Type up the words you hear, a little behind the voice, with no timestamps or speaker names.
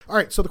All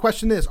right, so the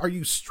question is, are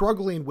you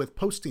struggling with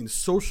posting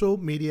social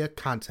media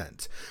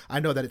content? I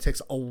know that it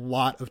takes a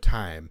lot of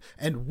time,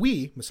 and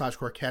we, Massage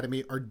Core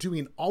Academy, are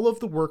doing all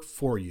of the work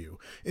for you.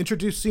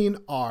 Introducing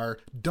our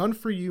Done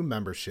For You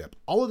membership,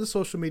 all of the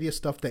social media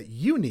stuff that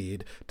you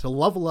need to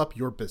level up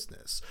your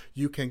business.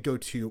 You can go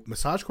to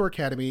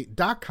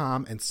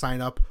massagecoreacademy.com and sign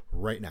up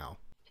right now.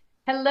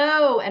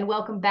 Hello, and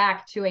welcome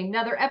back to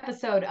another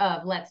episode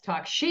of Let's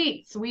Talk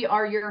Sheets. We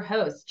are your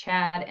hosts,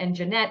 Chad and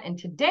Jeanette, and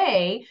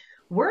today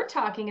we're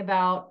talking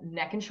about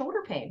neck and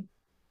shoulder pain.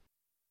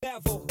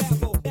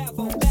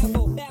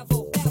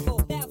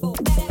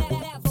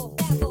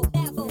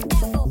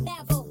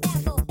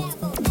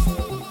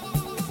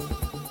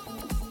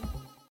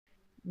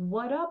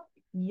 What up,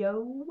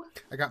 yo?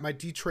 I got my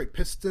Detroit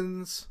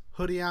Pistons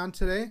hoodie on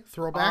today,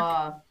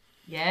 throwback.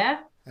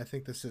 Yeah? I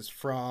think this is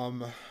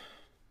from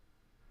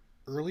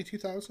early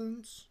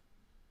 2000s.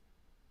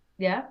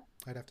 Yeah?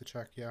 I'd have to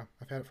check. Yeah,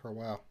 I've had it for a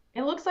while.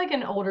 It looks like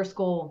an older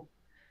school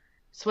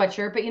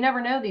sweatshirt, but you never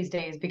know these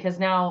days because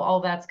now all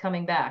that's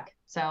coming back.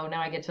 So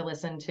now I get to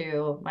listen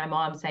to my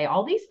mom say,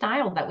 all these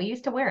styles that we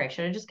used to wear, I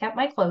should have just kept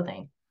my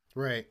clothing.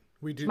 Right.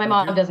 We do. My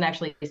mom doesn't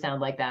actually sound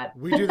like that.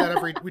 We do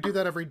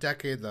that every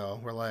decade though.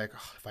 We're like,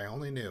 oh, if I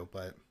only knew,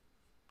 but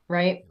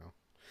right. You know.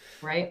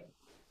 Right.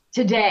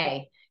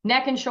 Today,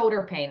 neck and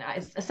shoulder pain.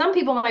 Some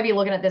people might be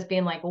looking at this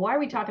being like, well, why are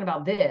we talking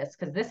about this?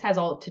 Because this has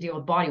all to do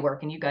with body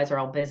work and you guys are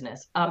all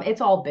business.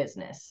 It's all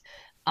business.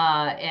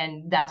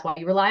 And that's why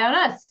you rely on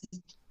us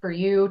for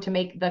you to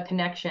make the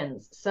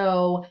connections.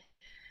 So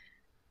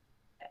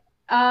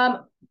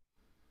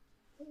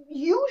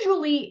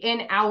usually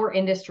in our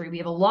industry, we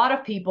have a lot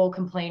of people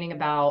complaining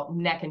about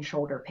neck and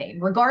shoulder pain,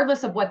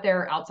 regardless of what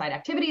their outside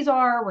activities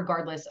are,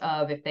 regardless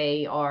of if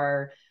they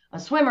are a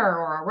swimmer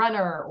or a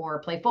runner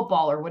or play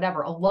football or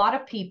whatever. A lot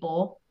of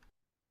people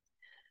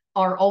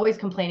are always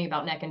complaining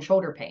about neck and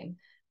shoulder pain.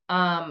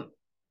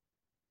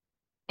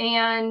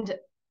 And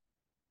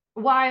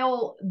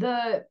while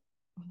the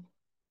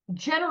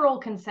general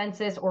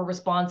consensus or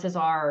responses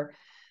are,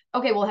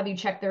 okay, well, have you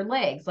checked their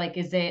legs? Like,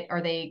 is it,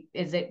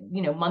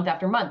 month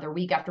after month or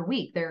week after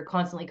week, they're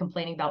constantly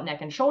complaining about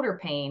neck and shoulder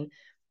pain.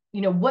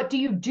 What do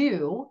you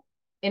do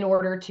in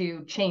order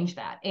to change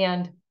that?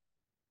 And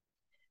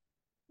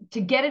to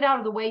get it out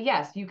of the way,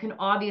 yes, you can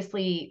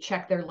obviously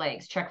check their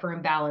legs, check for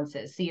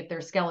imbalances, see if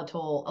there's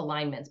skeletal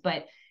alignments,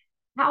 but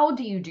how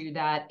do you do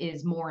that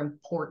is more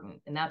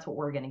important. And that's what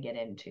we're going to get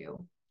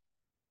into.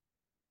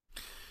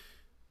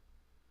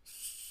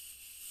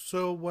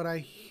 So what I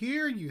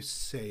hear you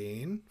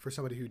saying, for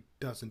somebody who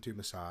doesn't do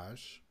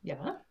massage,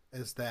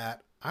 is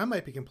that I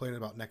might be complaining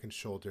about neck and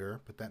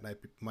shoulder, but that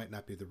might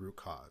not be the root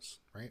cause,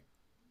 right?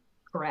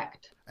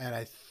 Correct. And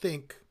I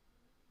think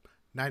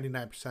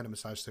 99% of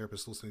massage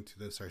therapists listening to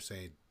this are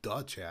saying,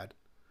 duh, Chad.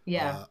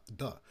 Yeah.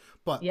 Duh.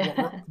 But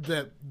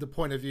the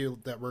point of view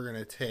that we're going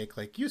to take,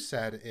 like you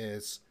said,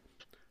 is,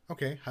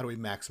 okay, how do we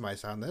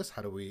maximize on this?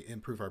 How do we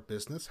improve our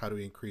business? How do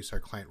we increase our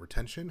client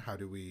retention? How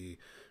do we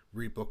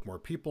rebook more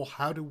people?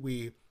 How do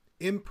we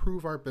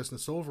improve our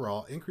business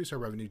overall, increase our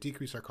revenue,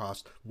 decrease our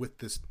costs with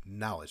this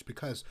knowledge?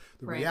 Because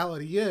the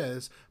reality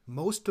is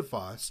most of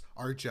us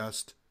are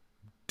just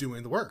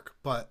doing the work,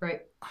 but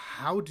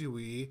how do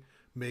we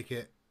make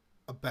it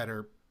a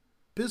better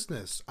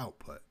business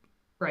output?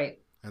 Right.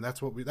 And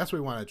that's what we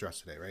want to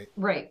address today, right?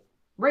 Right.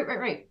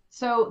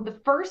 So the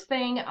first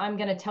thing I'm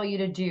going to tell you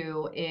to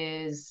do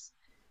is,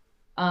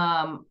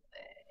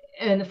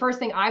 and the first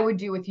thing I would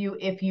do with you,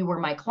 if you were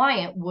my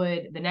client,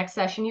 would the next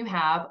session you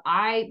have,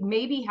 I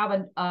maybe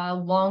have a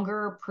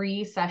longer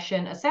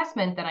pre-session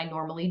assessment than I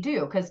normally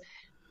do. Because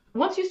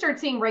once you start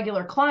seeing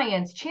regular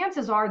clients,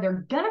 chances are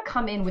they're going to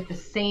come in with the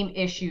same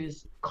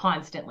issues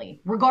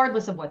constantly,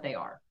 regardless of what they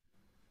are.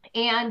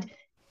 And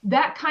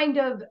that kind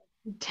of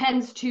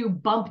tends to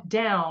bump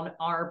down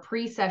our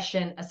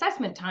pre-session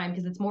assessment time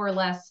because it's more or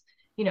less,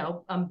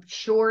 I'm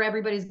sure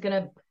everybody's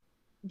going to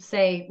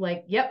say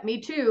like, yep, me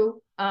too.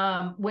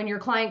 When their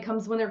client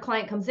comes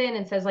in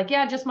and says like,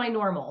 yeah, just my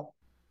normal.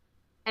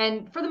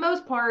 And for the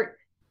most part,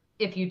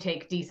 if you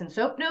take decent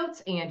soap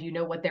notes and you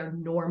know what their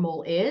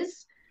normal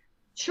is,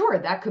 sure,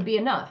 that could be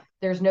enough.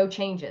 There's no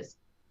changes.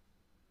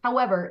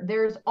 However,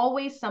 there's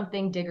always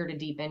something digger to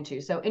deep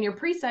into. So in your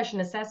pre-session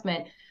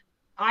assessment,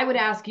 I would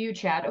ask you,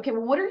 Chad, okay,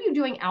 well, what are you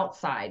doing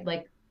outside?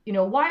 Like,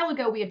 a while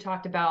ago we had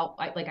talked about,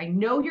 I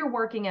know you're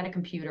working at a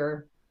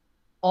computer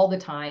all the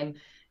time.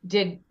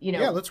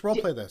 Yeah, let's role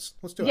play this.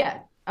 Let's do it. Yeah.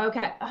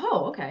 Okay.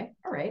 Oh, okay.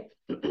 All right.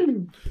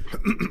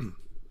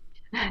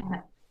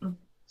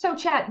 So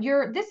Chad,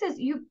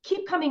 you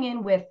keep coming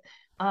in with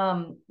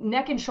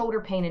neck and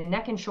shoulder pain.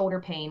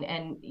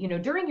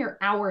 And, during your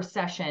hour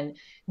session,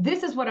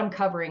 this is what I'm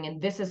covering.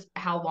 And this is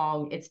how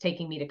long it's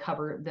taking me to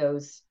cover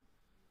those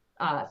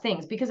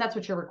things, because that's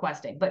what you're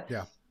requesting. But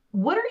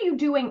what are you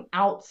doing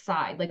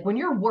outside? Like when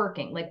you're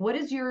working, like what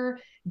is your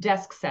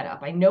desk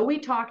setup? I know we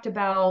talked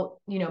about,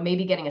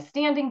 maybe getting a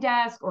standing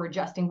desk or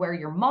adjusting where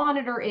your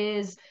monitor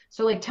is.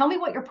 So like tell me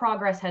what your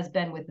progress has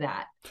been with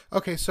that.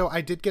 Okay, so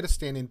I did get a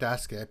standing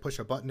desk. I push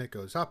a button, it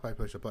goes up. I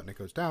push a button, it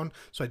goes down.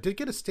 So I did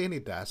get a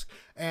standing desk.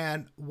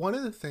 And one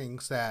of the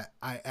things that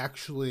I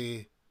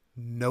actually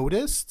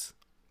noticed,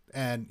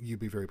 and you'd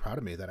be very proud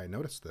of me that I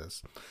noticed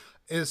this,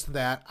 is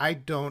that I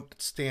don't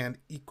stand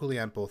equally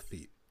on both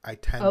feet. I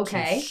tend to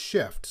Okay.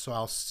 shift. So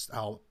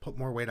I'll put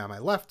more weight on my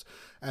left,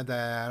 and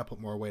then I'll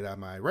put more weight on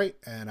my right,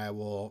 and I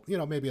will,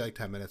 maybe like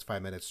 10 minutes,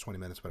 5 minutes, 20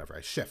 minutes, whatever.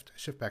 I shift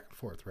back and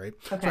forth, right?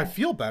 So I Okay.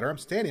 feel better. I'm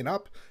standing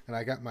up, and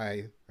I got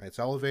it's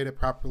elevated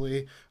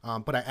properly.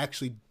 But I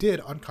actually did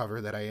uncover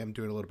that I am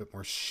doing a little bit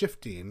more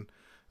shifting,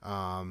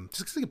 just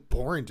because it's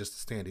boring just to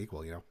stand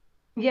equal.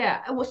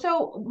 Yeah. Well,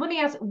 so let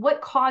me ask,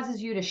 what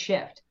causes you to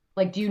shift?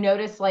 Like, do you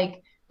notice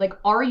like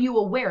are you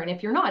aware? And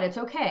if you're not, it's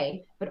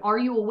okay. But are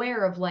you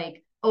aware of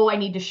like, oh, I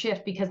need to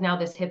shift because now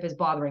this hip is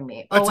bothering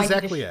me. Oh, That's I need to.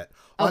 exactly it.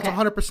 Well, that's Okay.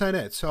 100%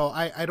 it. So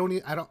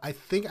I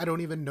think I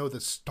don't even know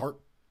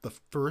the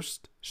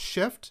first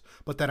shift,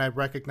 but then I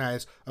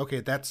recognize,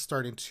 okay, that's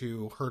starting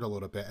to hurt a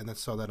little bit. And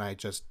then I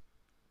just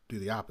do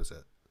the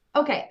opposite.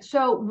 Okay,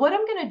 so what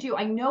I'm going to do,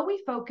 I know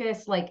we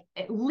focus like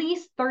at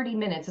least 30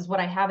 minutes is what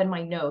I have in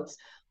my notes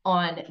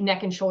on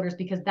neck and shoulders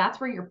because that's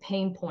where your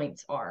pain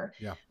points are.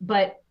 Yeah.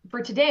 But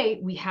for today,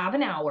 we have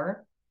an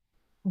hour.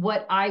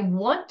 What I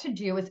want to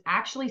do is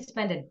actually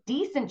spend a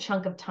decent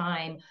chunk of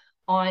time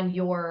on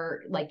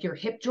your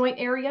hip joint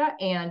area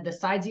and the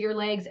sides of your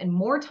legs and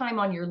more time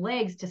on your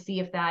legs to see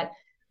if that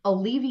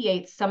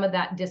alleviates some of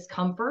that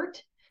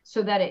discomfort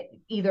so that it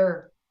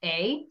either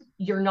A,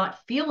 you're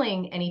not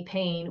feeling any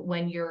pain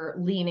when you're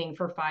leaning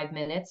for 5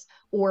 minutes,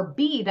 or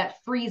B,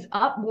 that frees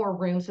up more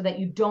room so that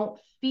you don't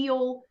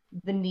feel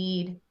the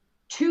need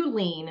to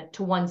lean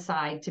to one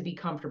side to be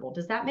comfortable.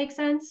 Does that make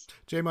sense?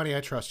 J Money,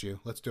 I trust you.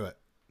 Let's do it.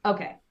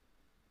 Okay.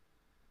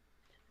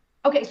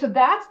 Okay, so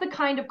that's the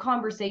kind of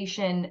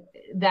conversation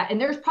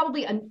and there's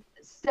probably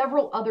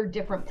several other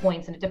different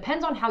points, and it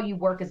depends on how you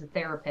work as a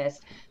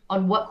therapist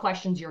on what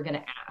questions you're going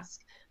to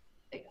ask.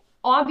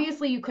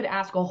 Obviously, you could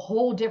ask a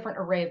whole different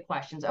array of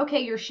questions. Okay,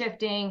 you're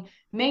shifting,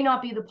 may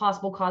not be the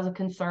possible cause of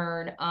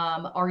concern.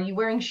 Are you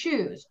wearing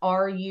shoes?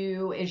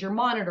 Is your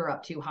monitor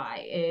up too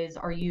high?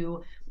 Are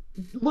you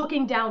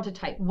looking down to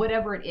type?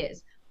 Whatever it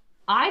is.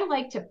 I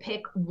like to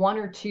pick one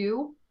or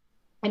two,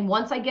 and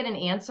once I get an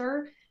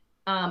answer,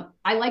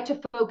 I like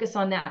to focus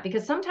on that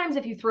because sometimes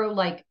if you throw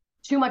like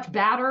too much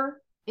batter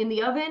in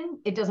the oven,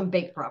 it doesn't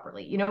bake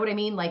properly. You know what I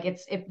mean? Like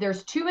if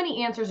there's too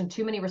many answers and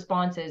too many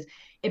responses,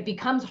 it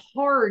becomes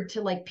hard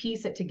to like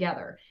piece it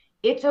together.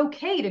 It's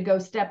okay to go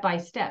step by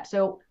step.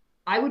 So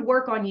I would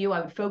work on you.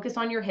 I would focus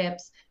on your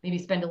hips, maybe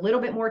spend a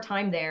little bit more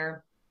time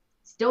there,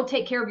 still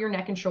take care of your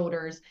neck and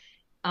shoulders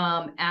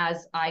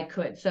as I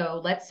could. So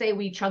let's say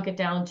we chunk it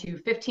down to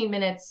 15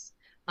 minutes,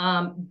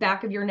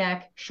 back of your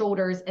neck,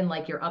 shoulders, and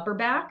like your upper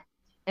back,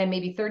 and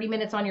maybe 30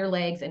 minutes on your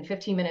legs and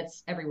 15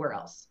 minutes everywhere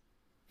else.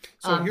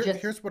 So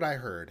Just here's what I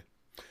heard.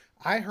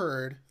 I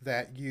heard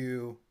that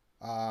you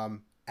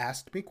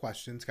asked me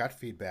questions, got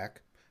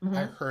feedback. I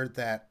mhm. heard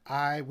that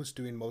I was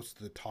doing most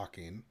of the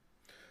talking.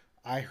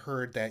 I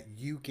heard that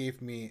you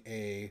gave me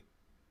a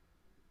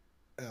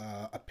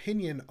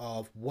opinion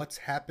of what's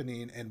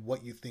happening and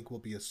what you think will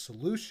be a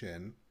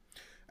solution.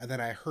 And then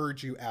I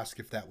heard you ask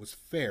if that was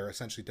fair.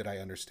 Essentially, did I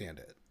understand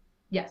it?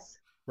 Yes,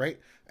 Right.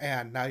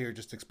 And now you're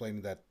just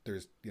explaining that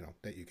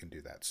that you can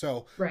do that.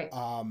 So, right,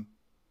 um,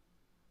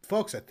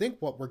 folks, I think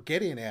what we're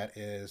getting at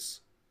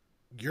is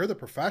you're the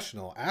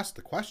professional. Ask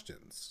the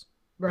questions,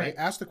 right? right,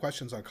 Ask the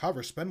questions on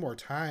cover. Spend more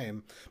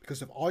time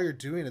because if all you're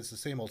doing is the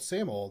same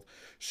old,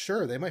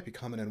 sure, they might be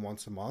coming in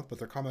once a month, but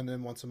they're coming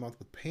in once a month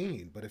with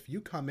pain. But if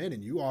you come in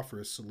and you offer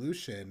a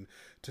solution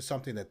to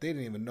something that they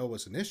didn't even know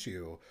was an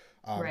issue,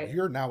 right,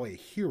 you're now a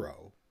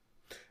hero.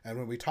 And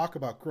when we talk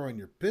about growing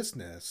your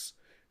business,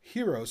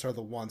 heroes are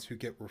the ones who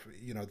get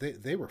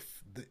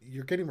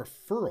you're getting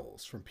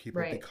referrals from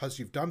people right, because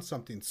you've done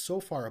something so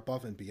far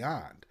above and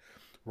beyond,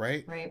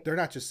 right? right, They're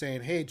not just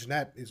saying, hey,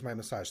 Jeanette is my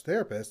massage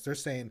therapist. They're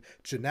saying,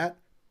 Jeanette,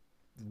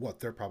 what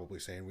they're probably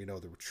saying, we know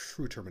the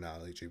true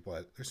terminology,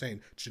 but they're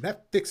saying,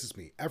 Jeanette fixes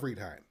me every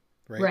time,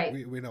 right?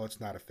 right, We know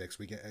it's not a fix.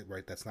 We get it,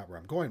 right? That's not where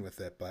I'm going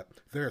with it. But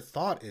their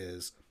thought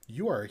is,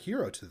 you are a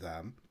hero to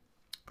them.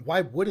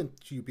 Why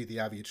wouldn't you be the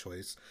obvious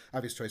choice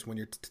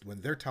when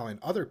when they're telling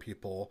other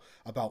people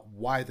about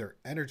why their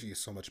energy is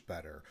so much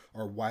better,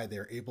 or why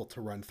they're able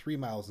to run 3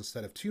 miles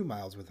instead of 2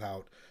 miles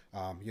without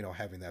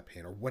having that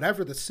pain, or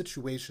whatever the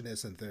situation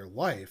is in their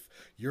life?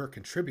 You're a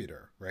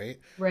contributor, right?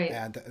 right,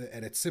 And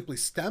it simply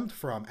stemmed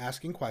from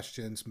asking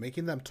questions,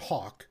 making them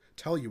talk,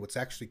 tell you what's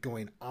actually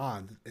going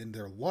on in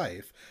their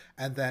life,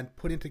 and then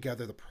putting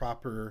together the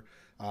proper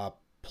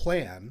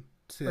plan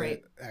to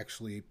right.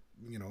 actually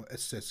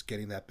assist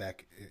getting that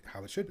back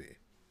how it should be.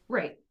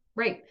 Right,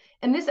 right.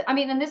 And this, I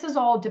mean, and this is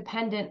all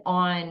dependent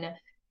on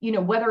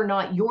whether or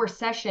not your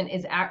session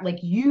is like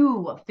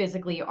you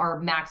physically are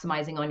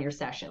maximizing on your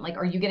session. Like,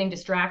 are you getting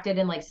distracted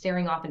and like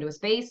staring off into a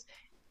space?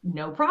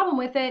 No problem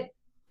with it,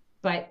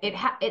 but it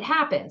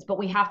happens, but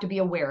we have to be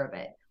aware of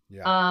it.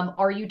 Yeah.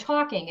 Are you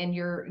talking and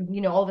you're,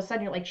 all of a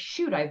sudden you're like,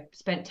 shoot, I've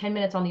spent 10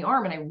 minutes on the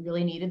arm and I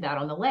really needed that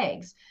on the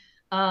legs.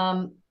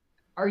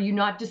 Are you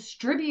not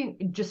distributing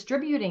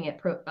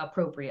it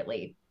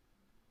appropriately?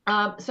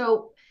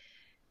 So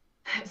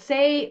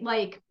say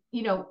like,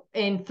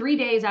 in 3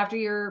 days after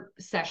your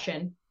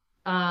session,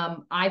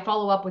 I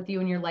follow up with you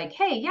and you're like,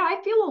 hey, yeah,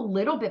 I feel a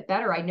little bit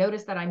better. I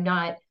noticed that I'm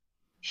not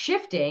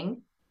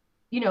shifting.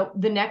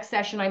 The next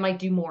session I might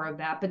do more of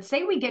that. But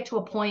say we get to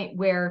a point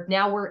where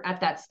now we're at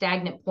that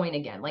stagnant point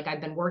again. Like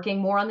I've been working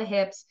more on the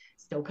hips,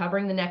 still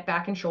covering the neck,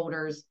 back, and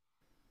shoulders.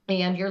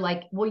 And you're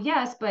like, well,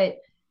 yes, but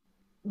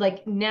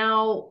like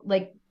now,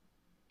 like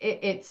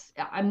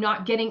I'm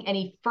not getting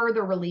any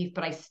further relief,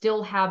 but I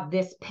still have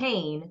this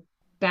pain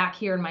back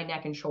here in my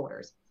neck and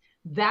shoulders.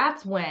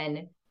 That's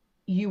when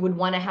you would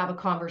want to have a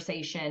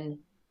conversation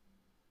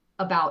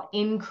about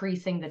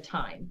increasing the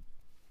time.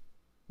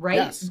 Right.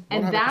 Yes,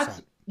 100%.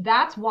 And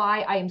that's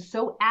why I am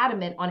so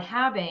adamant on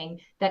having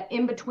that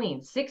in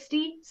between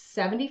 60,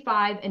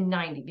 75, and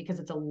 90, because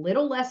it's a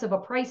little less of a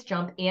price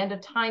jump and a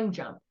time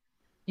jump.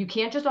 You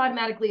can't just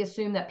automatically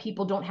assume that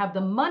people don't have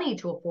the money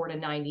to afford a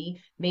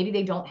 90. Maybe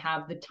they don't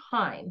have the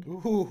time.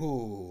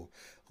 Ooh,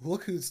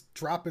 look who's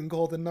dropping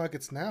golden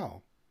nuggets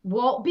now.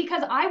 Well,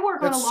 because I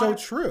work on a lot.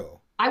 That's so true.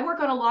 I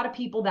work on a lot of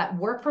people that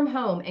work from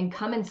home and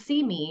come and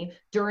see me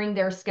during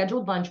their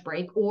scheduled lunch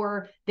break,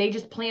 or they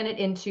just plan it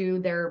into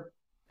their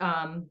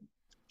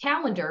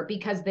calendar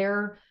because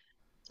their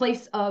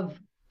place of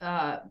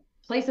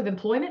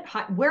employment,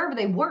 wherever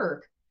they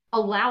work,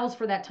 allows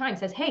for that time,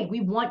 says, hey,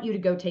 we want you to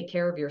go take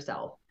care of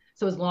yourself.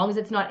 So as long as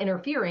it's not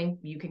interfering,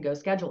 you can go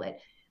schedule it.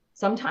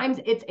 Sometimes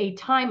it's a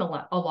time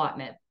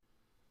allotment.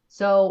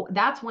 So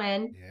that's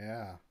when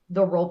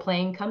the role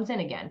playing comes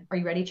in again. Are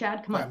you ready,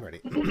 Chad? Come on. I'm ready.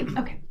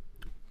 Okay.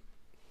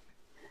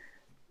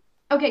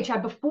 Okay,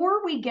 Chad,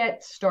 before we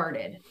get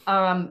started,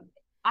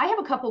 I have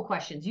a couple of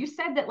questions. You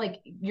said that like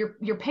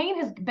your pain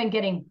has been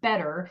getting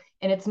better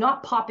and it's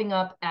not popping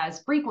up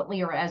as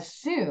frequently or as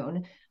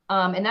soon.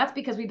 And that's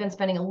because we've been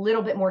spending a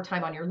little bit more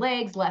time on your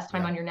legs, less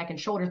time on your neck and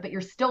shoulders, but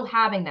you're still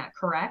having that,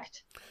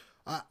 correct?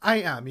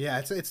 I am.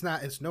 Yeah,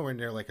 it's nowhere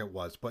near like it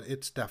was, but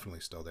it's definitely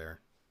still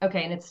there.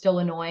 Okay, and it's still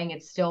annoying.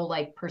 It's still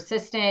like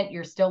persistent.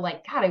 You're still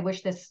like, God, I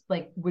wish this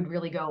like would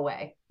really go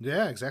away.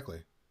 Yeah,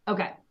 exactly.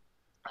 Okay.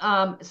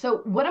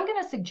 So what I'm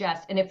going to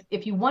suggest, and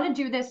if you want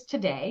to do this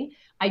today,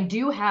 I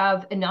do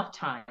have enough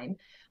time.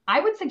 I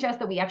would suggest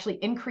that we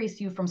actually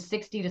increase you from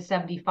 60 to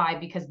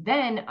 75, because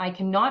then I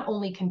can not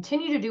only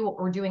continue to do what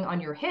we're doing on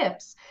your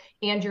hips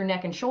and your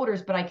neck and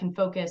shoulders, but I can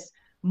focus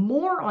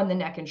more on the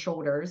neck and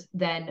shoulders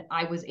than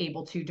I was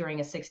able to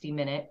during a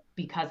 60-minute,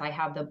 because I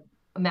have the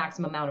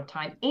maximum amount of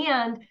time.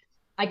 And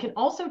I can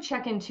also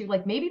check into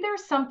like, maybe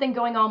there's something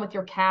going on with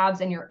your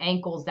calves and your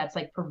ankles that's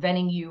like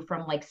preventing you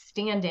from like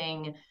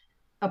standing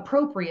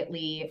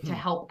appropriately to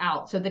help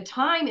out. So the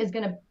time is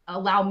going to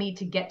allow me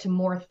to get to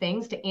more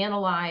things to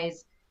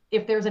analyze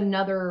if there's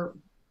another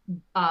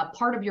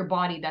part of your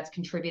body that's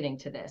contributing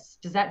to this.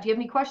 Do you have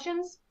any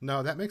questions?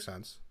 No, that makes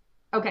sense.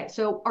 Okay.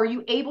 So are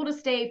you able to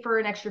stay for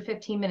an extra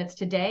 15 minutes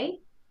today?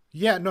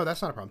 Yeah, no,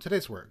 that's not a problem.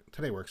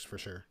 Today works for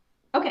sure.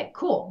 Okay,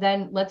 cool.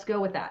 Then let's go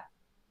with that.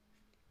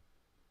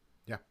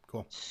 Yeah,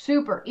 cool.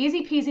 Super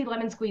easy peasy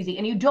lemon squeezy.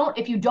 And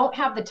if you don't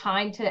have the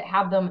time to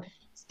have them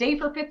stay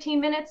for 15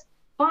 minutes,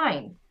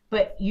 fine.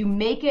 But you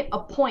make it a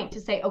point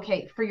to say,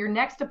 okay, for your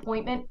next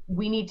appointment,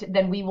 we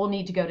will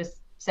need to go to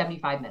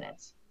 75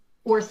 minutes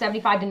or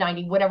 75 to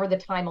 90, whatever the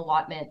time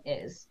allotment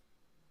is.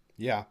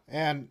 Yeah.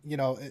 And,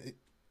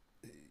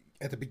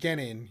 at the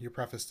beginning, you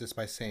prefaced this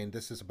by saying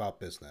this is about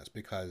business,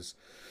 because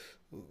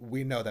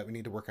we know that we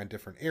need to work on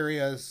different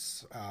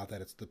areas,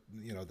 that it's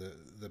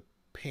the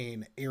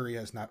pain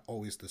area is not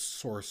always the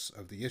source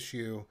of the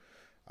issue.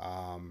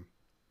 But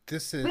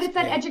it's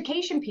that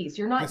education piece.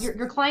 You're not,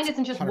 your client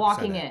isn't just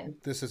walking in.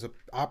 This is an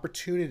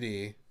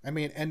opportunity. I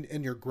mean,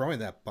 and you're growing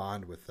that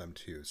bond with them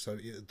too. So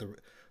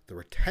the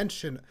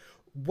retention,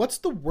 what's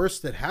the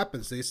worst that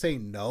happens? They say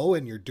no,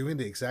 and you're doing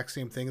the exact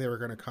same thing they were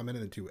going to come in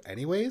and do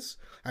anyways.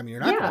 I mean,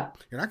 you're not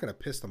going to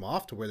piss them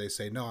off to where they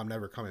say, no, I'm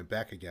never coming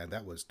back again.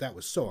 That was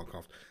so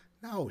uncomfortable.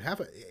 No,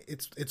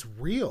 it's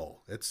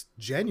real. It's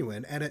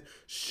genuine. And it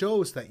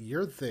shows that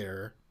you're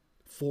there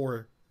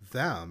for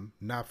them,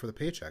 not for the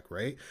paycheck,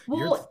 right?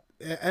 Well,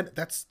 and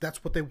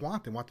that's what they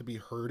want. They want to be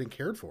heard and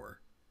cared for.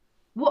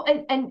 Well,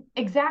 and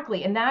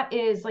exactly. And that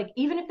is like,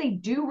 even if they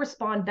do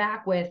respond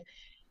back with,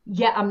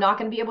 yeah, I'm not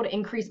going to be able to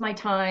increase my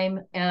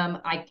time.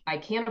 I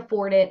can't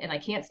afford it and I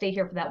can't stay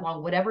here for that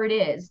long, whatever it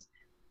is.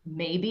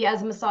 Maybe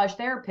as a massage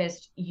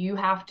therapist, you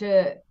have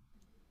to,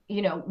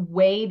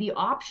 weigh the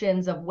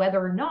options of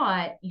whether or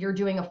not you're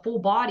doing a full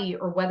body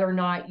or whether or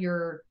not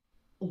you're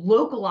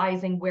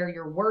localizing where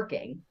you're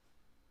working.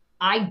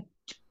 I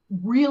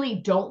really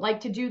don't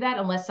like to do that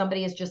unless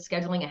somebody is just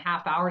scheduling a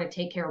half hour to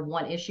take care of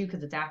one issue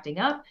because it's acting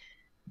up.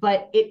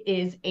 but it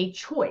is a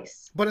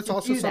choice But it's to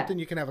also do that. something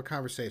you can have a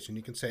conversation.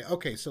 You can say,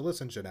 okay, so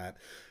listen, Jeanette,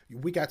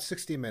 we got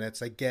 60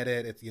 minutes. I get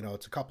it.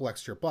 It's a couple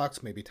extra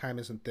bucks. Maybe time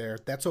isn't there.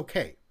 That's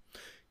okay.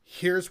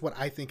 Here's what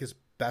I think is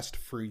best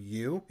for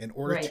you in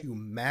order Right, to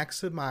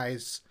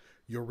maximize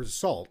your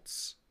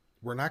results.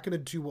 We're not going to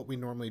do what we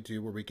normally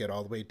do where we get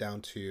all the way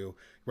down to,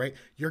 right?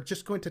 You're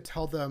just going to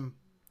tell them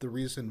the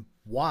reason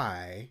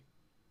why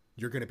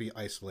you're going to be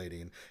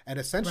isolating. And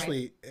right.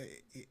 essentially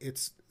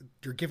it's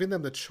you're giving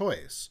them the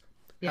choice.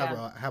 Have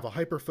Yeah, a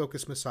hyper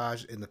focused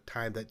massage in the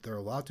time that they're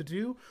allowed to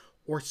do,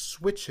 or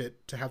switch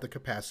it to have the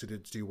capacity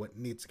to do what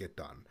needs to get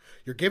done.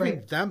 You're giving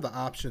right, them the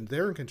option.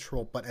 They're in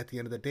control, but at the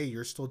end of the day,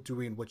 you're still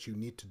doing what you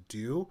need to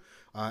do,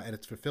 and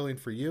it's fulfilling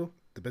for you.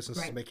 The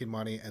business is right, making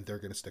money, and they're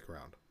going to stick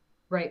around.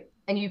 right.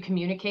 And you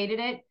communicated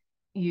it.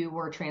 You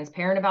were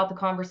transparent about the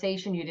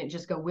conversation. You didn't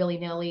just go willy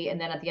nilly and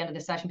then at the end of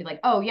the session be like,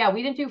 oh, yeah,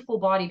 we didn't do full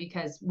body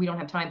because we don't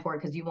have time for it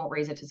because you won't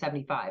raise it to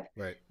 75.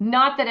 Right.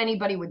 Not that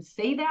anybody would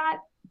say that,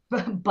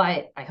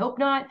 but I hope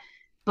not.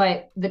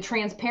 But the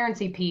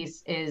transparency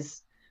piece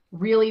is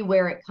really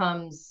where it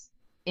comes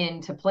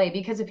into play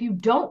because if you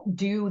don't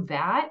do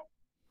that,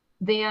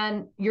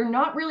 then you're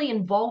not really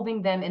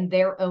involving them in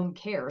their own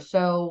care.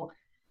 So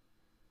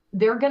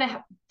they're going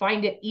to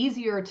find it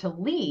easier to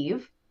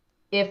leave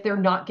if they're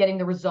not getting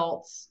the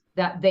results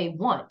that they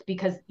want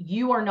because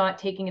you are not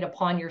taking it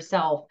upon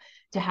yourself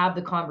to have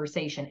the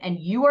conversation and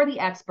you are the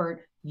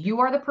expert, you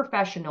are the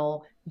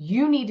professional,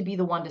 you need to be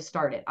the one to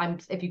start it. I'm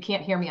if you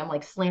can't hear me, I'm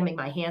like slamming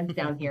my hands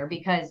down here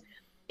because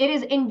it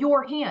is in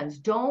your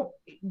hands.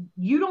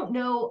 You don't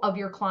know of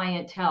your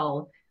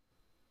clientele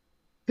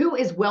who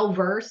is well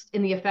versed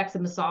in the effects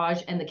of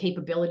massage and the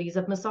capabilities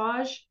of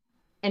massage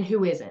and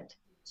who isn't.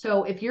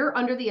 So if you're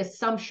under the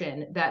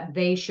assumption that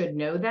they should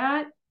know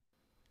that,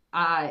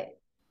 uh,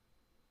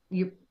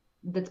 you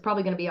that's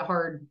probably going to be a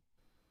hard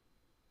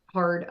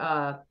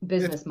It's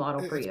business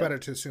model for it's you. better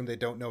to assume they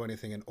don't know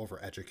anything and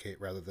overeducate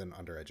rather than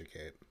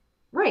undereducate.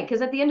 Right,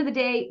 because at the end of the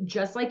day,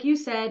 just like you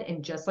said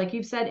and just like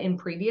you've said in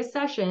previous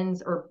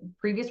sessions or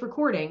previous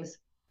recordings,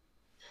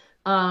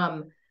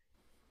 um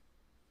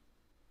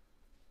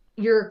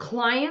your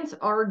clients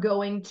are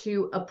going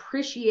to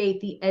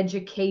appreciate the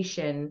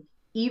education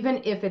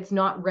even if it's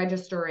not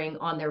registering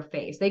on their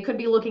face. They could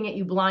be looking at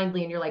you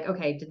blindly and you're like,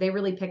 okay, did they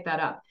really pick that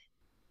up?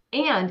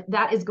 And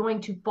that is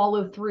going to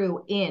follow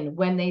through in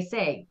when they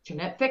say,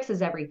 Jeanette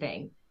fixes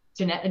everything.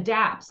 Jeanette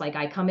adapts. Like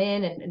I come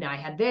in and I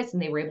had this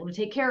and they were able to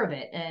take care of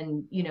it.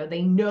 And,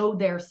 they know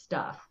their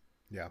stuff.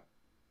 Yeah.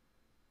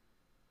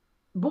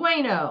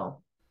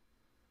 Bueno.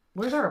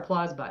 Where's our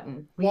applause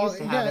button? We Well, used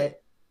to have yeah,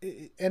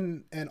 it.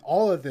 and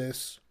all of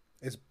this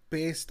is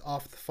based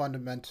off the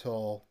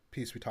fundamental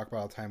piece we talk about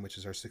all the time, which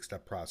is our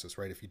 6-step process,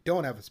 right? If you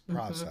don't have this Mm-hmm.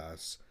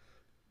 process,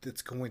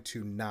 it's going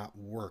to not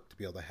work to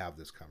be able to have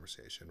this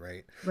conversation,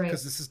 right?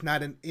 Because Right. this is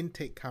not an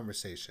intake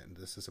conversation.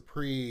 This is a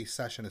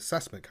pre-session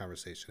assessment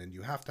conversation, and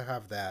you have to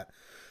have that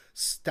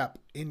step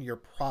in your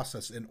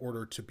process in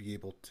order to be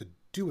able to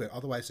do it.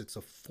 Otherwise, it's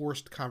a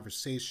forced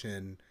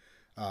conversation,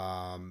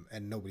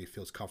 and nobody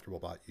feels comfortable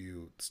about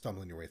you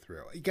stumbling your way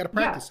through. You got to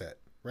Yeah. practice it,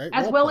 right?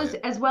 As Role well play as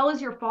it, as well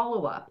as your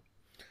follow-up.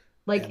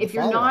 Like and the if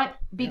you're follow up. not,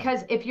 Yeah,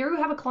 because if you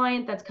have a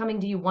client that's coming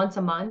to you once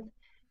a month,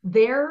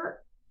 their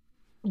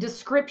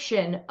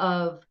description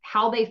of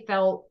how they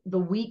felt the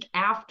week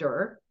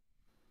after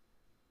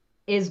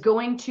is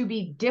going to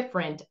be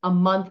different a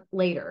month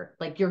later.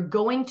 Like you're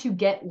going to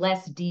get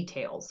less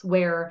details.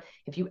 Where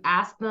if you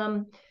ask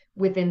them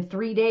within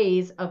 3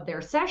 days of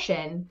their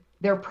session,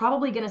 they're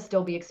probably going to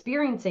still be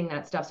experiencing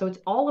that stuff. So it's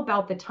all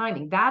about the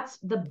timing. That's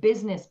the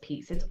business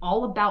piece. It's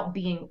all about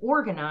being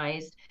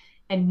organized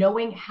and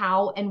knowing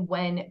how and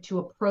when to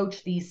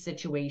approach these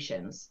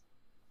situations.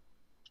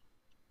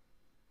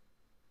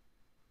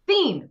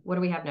 Theme. What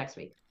do we have next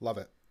week? love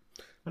it.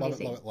 Let me Love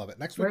it, love see. it, love it.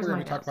 Next week Where's we're going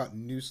my to be talking notes? about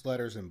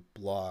newsletters and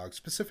blogs,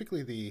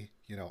 specifically the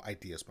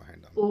ideas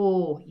behind them.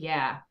 Oh,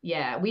 yeah,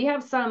 yeah. We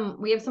have some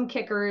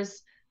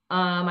kickers.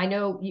 I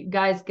know you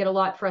guys get a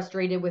lot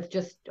frustrated with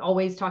just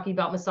always talking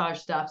about massage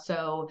stuff.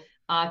 So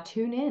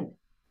tune in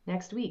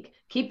next week.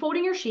 Keep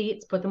folding your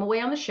sheets, put them away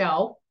on the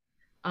shelf,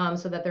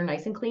 so that they're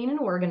nice and clean and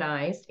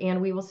organized.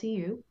 And we will see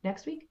you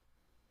next week.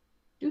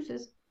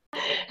 Deuces.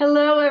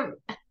 Hello,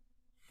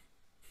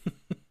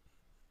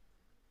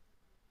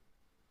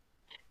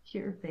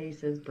 your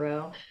faces,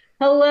 bro.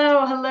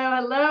 Hello, hello,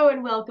 hello,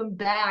 and welcome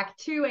back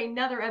to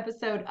another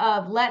episode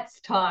of Let's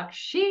Talk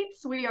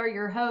Sheets. We are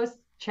your hosts,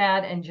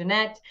 Chad and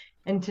Jeanette,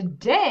 and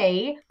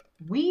today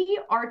we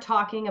are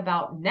talking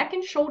about neck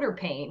and shoulder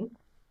pain.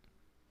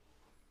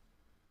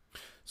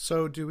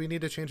 So, do we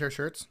need to change our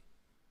shirts?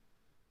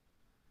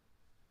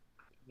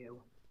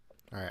 You.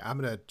 All right, I'm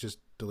gonna just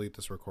delete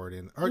this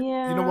recording. Or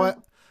you know Yeah. what?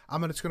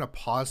 Just gonna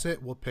pause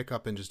it. We'll pick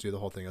up and just do the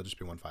whole thing. It'll just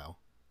be one file.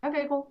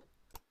 Okay, cool.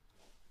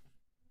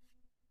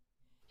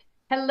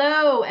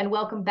 Hello, and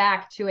welcome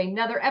back to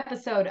another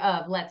episode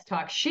of Let's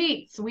Talk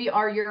Sheets. We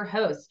are your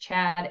hosts,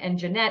 Chad and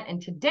Jeanette,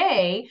 and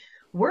today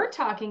we're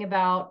talking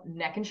about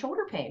neck and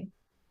shoulder pain.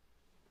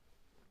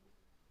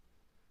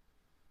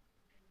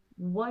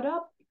 What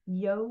up,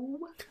 Yo.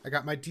 I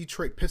got my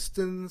Detroit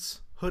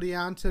Pistons hoodie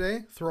on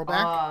today.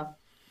 Throwback.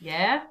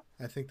 Yeah.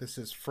 I think this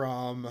is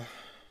from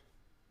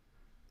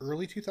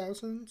early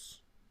 2000s.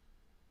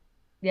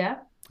 Yeah.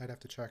 I'd have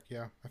to check.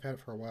 Yeah, I've had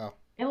it for a while.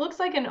 It looks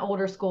like an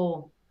older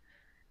school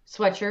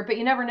sweatshirt, but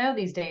you never know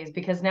these days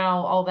because now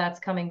all that's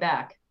coming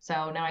back.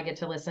 So now I get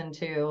to listen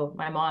to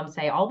my mom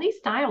say all these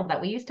styles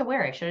that we used to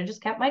wear. I should have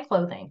just kept my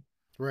clothing.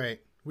 Right.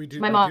 We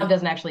do. My We mom do.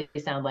 doesn't actually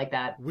sound like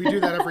that. We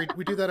do that every.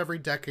 We do that every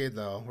decade,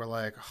 though. We're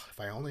like, oh, if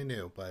I only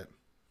knew, but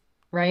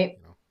Right.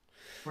 you know.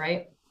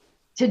 Right.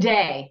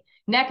 Today,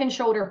 neck and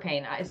shoulder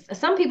pain.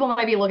 Some people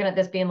might be looking at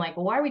this being like,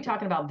 well, why are we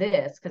talking about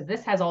this? Because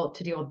this has all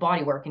to deal with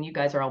body work and you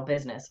guys are all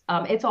business.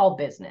 It's all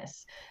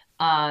business.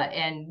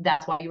 And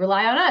that's why you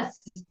rely on us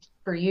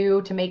for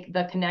you to make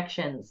the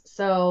connections.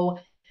 So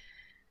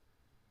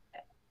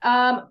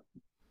um,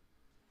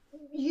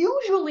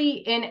 usually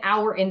in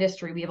our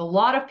industry, we have a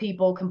lot of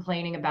people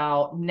complaining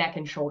about neck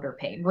and shoulder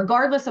pain,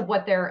 regardless of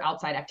what their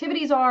outside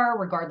activities are,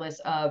 regardless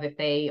of if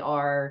they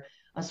are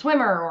a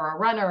swimmer or a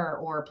runner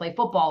or play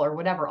football or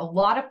whatever. A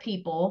lot of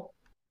people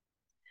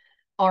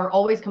are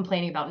always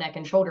complaining about neck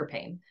and shoulder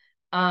pain.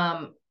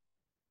 And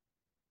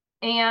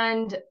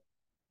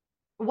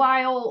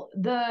while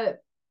the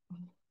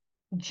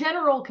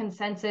general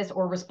consensus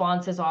or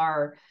responses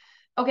are,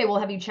 okay, well,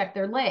 have you checked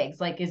their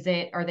legs? Like, is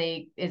it,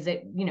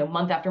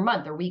 month after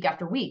month or week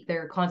after week?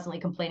 They're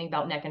constantly complaining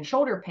about neck and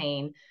shoulder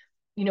pain.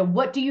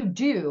 What do you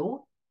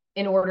do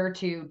in order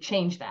to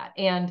change that?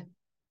 And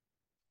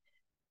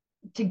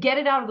to get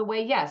it out of the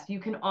way, yes, you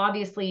can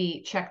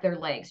obviously check their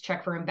legs,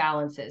 check for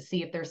imbalances,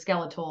 see if there's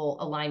skeletal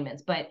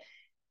alignments, but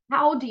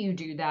how do you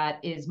do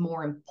that is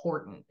more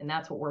important. And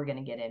that's what we're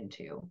going to get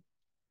into.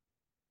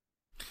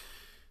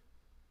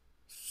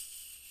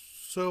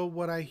 So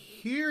what I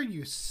hear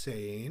you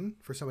saying,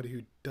 for somebody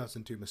who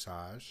doesn't do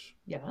massage,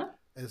 Yeah,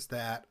 is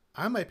that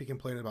I might be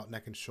complaining about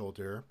neck and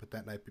shoulder, but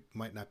that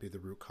might not be the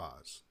root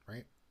cause,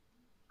 right?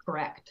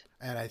 correct.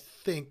 And I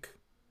think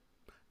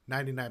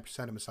 99%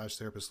 of massage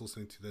therapists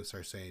listening to this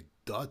are saying,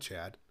 "Duh,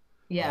 Chad."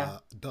 Yeah.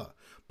 Duh.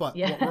 But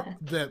Yeah.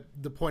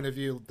 the point of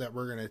view that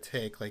we're going to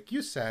take, like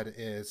you said,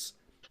 is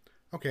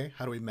okay,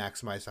 how do we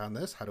maximize on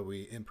this? How do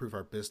we improve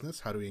our business?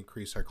 How do we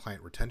increase our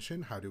client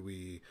retention? How do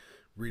we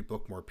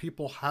rebook more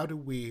people? How do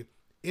we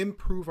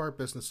improve our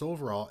business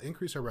overall,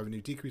 increase our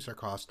revenue, decrease our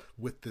costs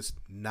with this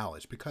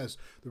knowledge? Because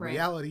the Right.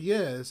 reality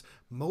is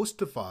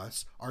most of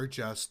us are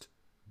just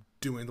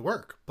doing the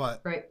work.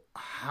 But Right.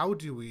 how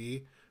do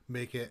we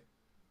make it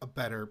a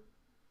better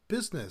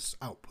business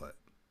output?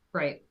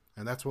 Right.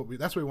 And that's what we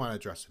want to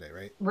address today,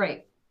 right?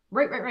 Right.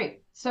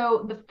 Right.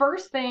 So the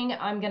first thing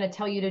I'm going to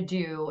tell you to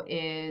do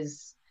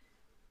is,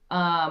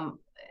 and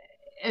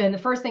the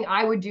first thing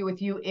I would do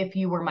with you if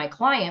you were my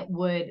client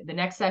would, the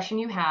next session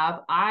you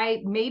have,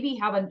 I maybe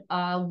have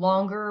a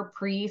longer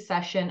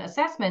pre-session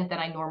assessment than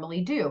I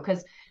normally do.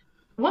 Because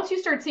once you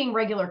start seeing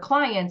regular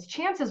clients,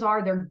 chances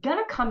are they're going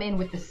to come in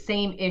with the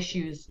same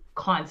issues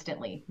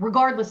constantly,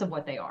 regardless of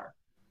what they are.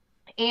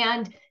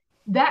 And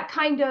that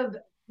kind of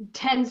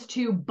tends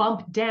to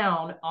bump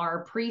down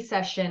our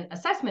pre-session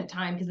assessment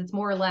time because it's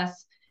more or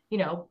less,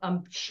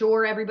 I'm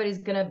sure everybody's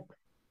going to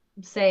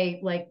say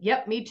like,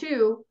 yep, me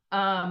too.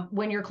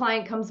 When their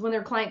client comes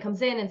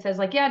in and says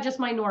like, yeah, just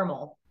my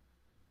normal.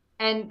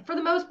 And for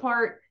the most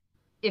part,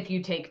 if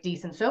you take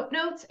decent soap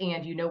notes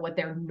and you know what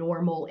their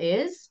normal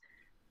is,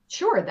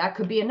 sure, that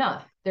could be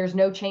enough. There's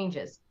no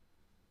changes.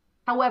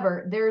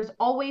 However, there's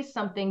always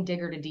something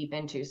digger to deep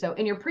into. So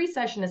in your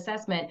pre-session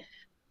assessment,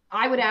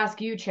 I would ask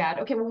you, Chad,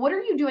 okay, well, what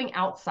are you doing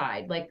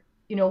outside? Like,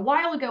 a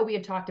while ago we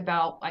had talked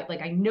about,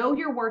 I know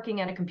you're working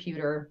at a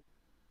computer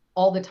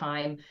all the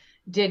time.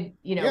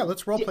 Yeah,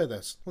 let's role play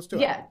this. Let's do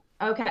it. Yeah.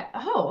 Okay.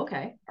 Oh,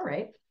 okay. All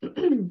right.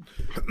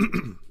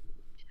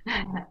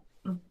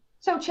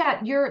 So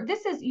Chad,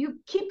 you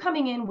keep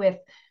coming in with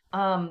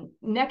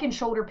neck and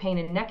shoulder pain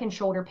and neck and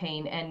shoulder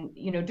pain. And,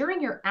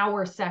 during your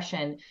hour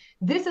session,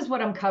 this is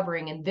what I'm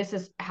covering. And this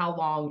is how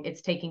long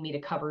it's taking me to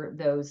cover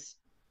those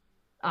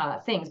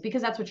things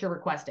because that's what you're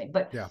requesting.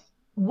 But Yeah.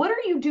 what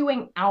are you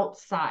doing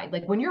outside?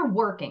 Like when you're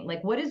working,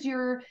 like what is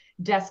your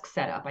desk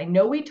setup? I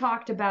know we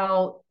talked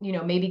about,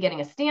 maybe getting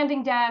a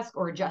standing desk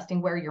or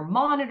adjusting where your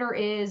monitor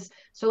is.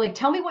 So like,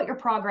 tell me what your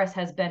progress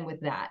has been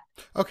with that.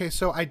 Okay,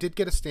 so I did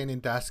get a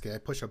standing desk. I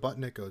push a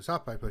button, it goes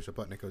up. I push a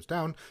button, it goes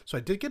down. So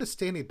I did get a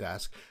standing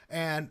desk.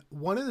 And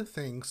one of the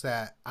things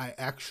that I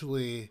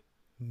actually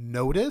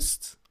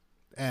noticed,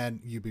 and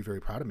you'd be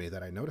very proud of me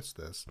that I noticed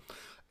this,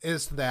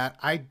 is that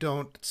I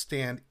don't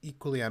stand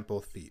equally on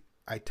both feet.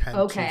 I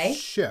tend to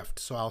shift.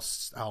 So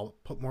I'll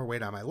put more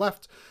weight on my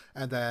left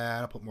and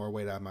then I'll put more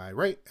weight on my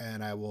right.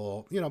 And I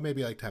will,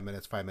 maybe like 10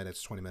 minutes, 5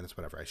 minutes, 20 minutes,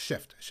 whatever. I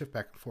shift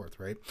back and forth,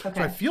 right? Okay.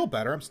 So I feel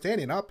better. I'm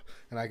standing up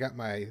and I got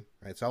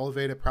it's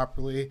elevated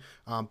properly.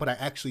 But I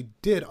actually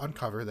did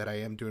uncover that I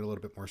am doing a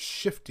little bit more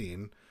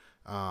shifting.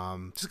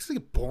 Just because it's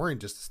boring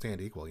just to stand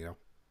equal,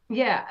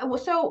 Yeah. Well,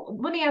 so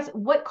let me ask,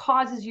 what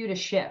causes you to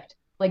shift?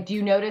 Like, do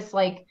you notice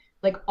like,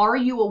 are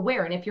you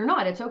aware? And if you're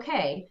not, it's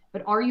okay.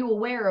 But are you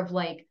aware of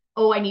like,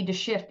 oh, I need to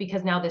shift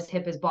because now this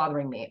hip is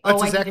bothering me. Oh,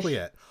 That's I need to exactly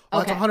it. Oh,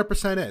 that's okay.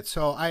 100% it.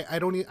 So I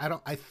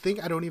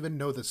think I don't even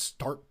know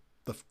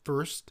the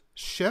first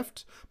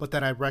shift, but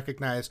then I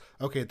recognize,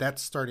 okay,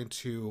 that's starting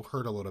to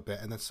hurt a little bit.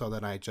 And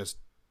then I just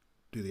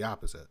do the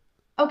opposite.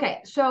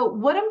 Okay, so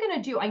what I'm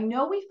going to do, I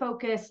know we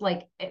focus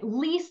like at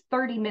least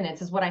 30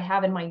 minutes is what I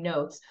have in my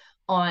notes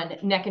on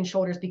neck and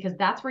shoulders because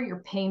that's where your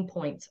pain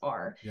points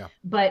are. Yeah.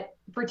 But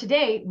for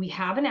today, we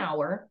have an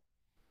hour.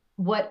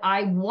 What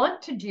I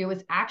want to do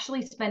is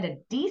actually spend a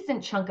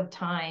decent chunk of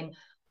time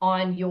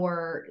on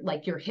your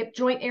like your hip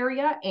joint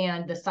area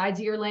and the sides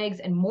of your legs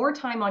and more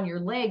time on your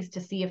legs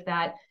to see if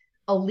that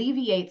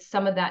alleviates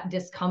some of that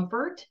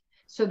discomfort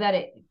so that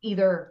it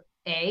either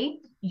A,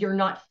 you're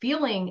not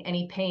feeling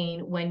any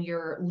pain when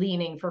you're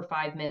leaning for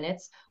 5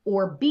 minutes,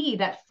 or B,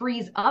 that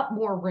frees up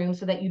more room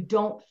so that you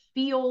don't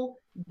feel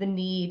the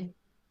need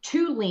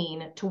to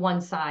lean to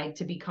one side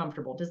to be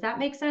comfortable. Does that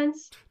make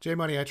sense? J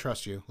Money, I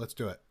trust you. Let's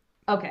do it.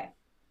 Okay.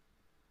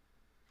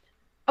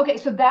 Okay,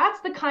 so that's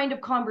the kind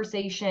of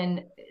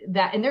conversation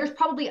that, and there's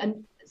probably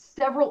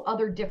several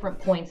other different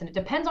points, and it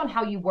depends on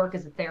how you work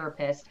as a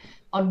therapist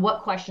on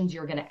what questions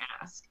you're going to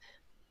ask.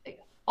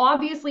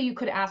 Obviously, you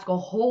could ask a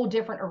whole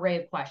different array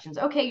of questions.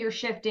 Okay, you're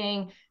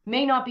shifting,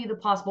 may not be the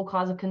possible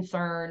cause of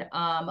concern.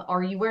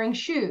 Are you wearing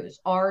shoes?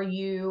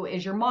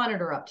 Is your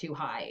monitor up too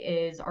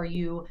high? Are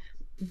you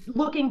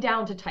looking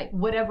down to type?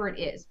 Whatever it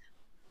is.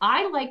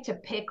 I like to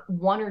pick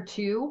one or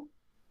two.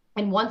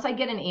 And once I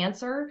get an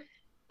answer,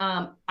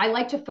 I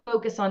like to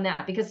focus on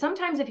that because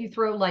sometimes if you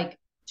throw like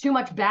too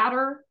much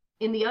batter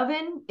in the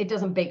oven, it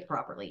doesn't bake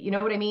properly. You know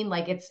what I mean?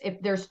 Like it's if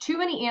there's too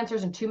many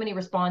answers and too many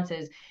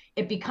responses,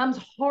 it becomes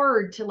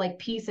hard to like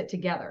piece it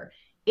together.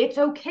 It's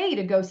okay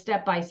to go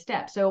step by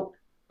step. So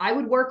I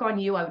would work on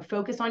you. I would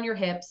focus on your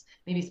hips,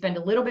 maybe spend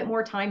a little bit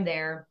more time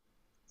there,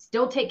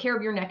 still take care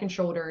of your neck and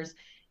shoulders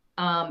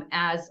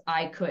as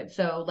I could.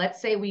 So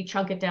let's say we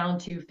chunk it down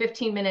to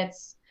 15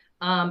 minutes,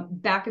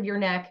 back of your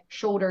neck,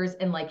 shoulders,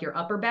 and like your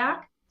upper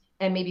back,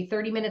 and maybe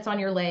 30 minutes on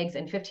your legs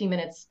and 15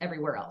 minutes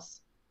everywhere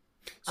else.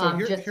 So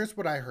Just here's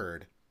what I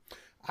heard.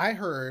 I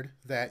heard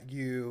that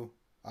you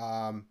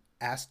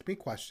asked me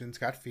questions,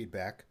 got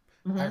feedback.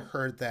 I mhm.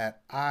 heard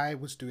that I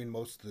was doing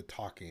most of the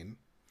talking.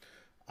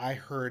 I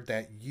heard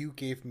that you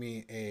gave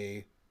me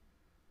a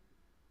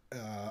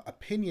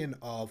opinion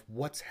of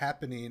what's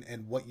happening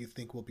and what you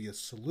think will be a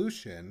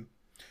solution.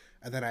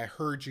 And then I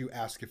heard you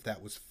ask if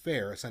that was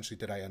fair. Essentially,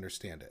 did I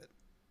understand it?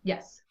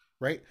 Yes,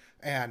 Right.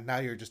 And now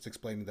you're just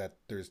explaining that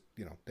there's,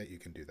 that you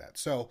can do that.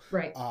 So,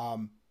 right,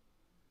 um,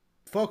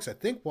 folks, I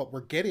think what we're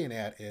getting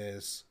at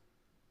is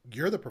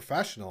you're the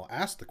professional.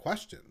 Ask the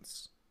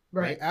questions,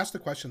 right? right, Ask the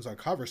questions,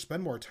 uncover,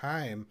 spend more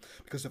time,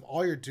 because if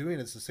all you're doing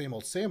is the same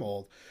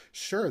old,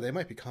 sure, they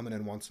might be coming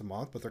in once a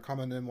month, but they're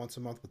coming in once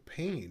a month with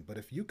pain. But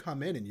if you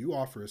come in and you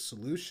offer a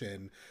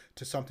solution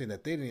to something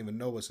that they didn't even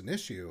know was an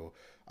issue,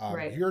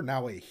 right, you're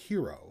now a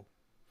hero.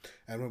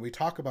 And when we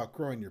talk about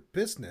growing your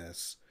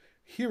business,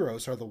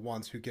 heroes are the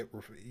ones who get,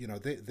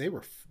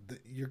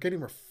 you're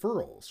getting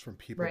referrals from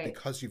people right,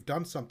 because you've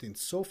done something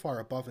so far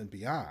above and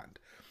beyond,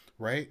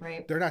 right?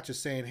 right, They're not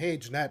just saying, hey,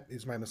 Jeanette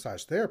is my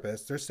massage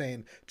therapist. They're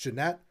saying,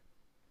 Jeanette,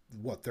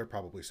 what they're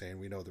probably saying,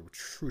 we know the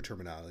true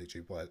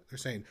terminology, but they're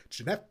saying,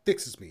 Jeanette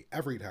fixes me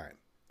every time,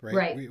 right?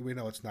 right, We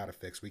know it's not a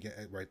fix. We get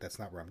it, right? That's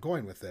not where I'm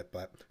going with it.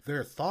 But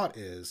their thought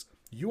is,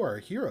 you are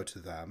a hero to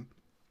them.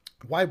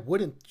 Why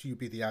wouldn't you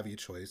be the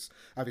obvious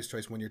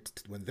choice when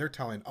when they're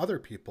telling other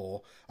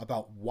people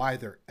about why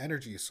their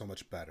energy is so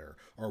much better,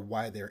 or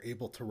why they're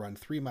able to run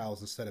 3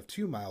 miles instead of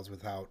 2 miles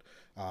without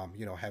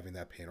having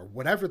that pain, or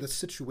whatever the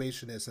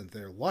situation is in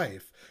their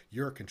life?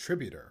 You're a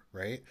contributor,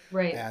 right?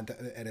 right, And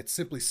it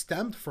simply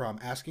stemmed from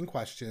asking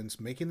questions,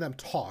 making them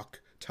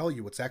talk, tell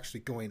you what's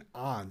actually going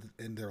on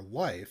in their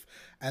life,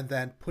 and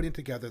then putting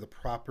together the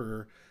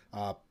proper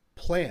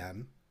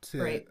plan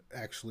to right.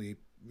 actually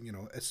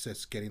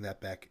assist getting that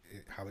back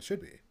how it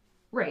should be.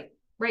 Right,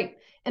 right.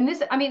 And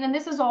this, I mean, and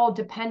this is all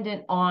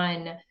dependent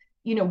on,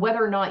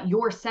 whether or not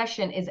your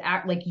session is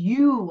like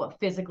you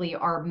physically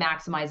are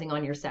maximizing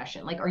on your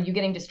session. Like, are you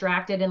getting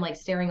distracted and like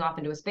staring off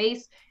into a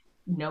space?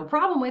 No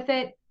problem with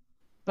it,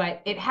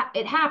 but it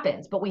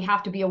happens, but we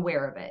have to be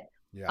aware of it.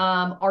 Yeah.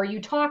 Are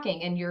you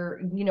talking and you're,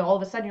 all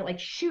of a sudden you're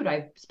like, shoot,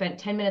 I spent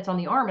 10 minutes on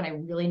the arm and I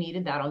really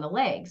needed that on the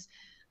legs.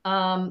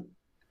 Um,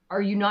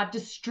 are you not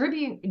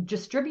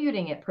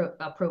distributing it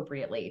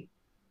appropriately?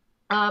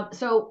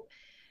 So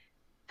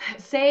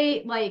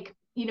say like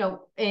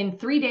in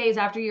 3 days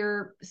after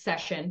your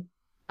session,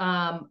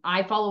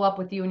 I follow up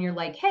with you and you're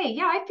like, hey,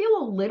 yeah, I feel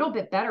a little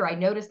bit better. I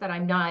noticed that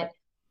I'm not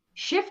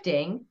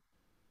shifting.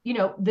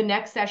 The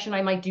next session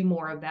I might do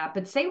more of that.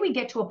 But say we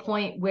get to a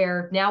point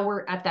where now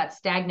we're at that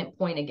stagnant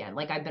point again,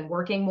 like I've been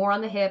working more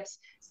on the hips,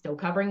 still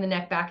covering the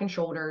neck, back, and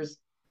shoulders,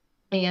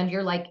 and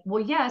you're like,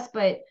 well, yes,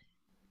 but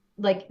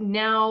like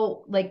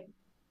now, like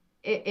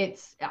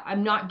it's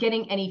I'm not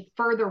getting any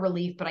further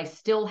relief, but I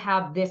still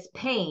have this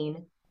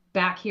pain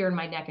back here in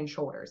my neck and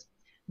shoulders.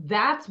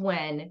 That's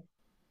when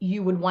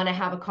you would want to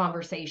have a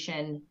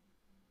conversation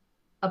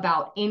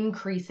about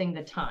increasing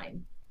the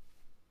time.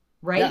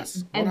 right?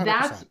 Yes, And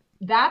 100%.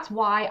 that's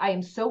why I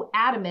am so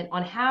adamant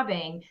on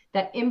having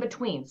that in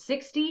between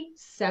 60,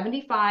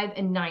 75,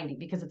 and 90,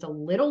 because it's a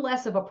little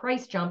less of a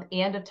price jump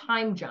and a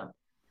time jump.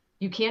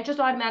 You can't just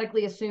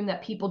automatically assume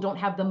that people don't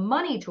have the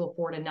money to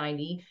afford a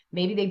 90.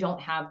 Maybe they don't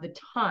have the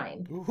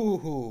time.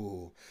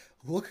 Ooh,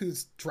 look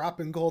who's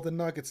dropping golden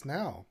nuggets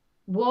now.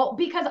 Well,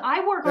 because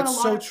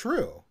That's so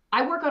true.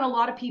 I work on a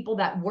lot of people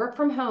that work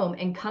from home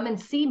and come and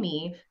see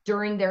me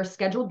during their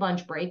scheduled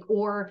lunch break,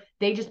 or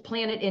they just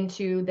plan it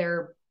into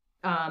their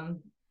um,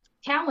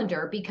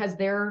 calendar because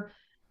their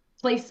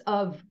place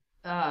of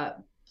uh,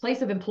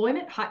 place of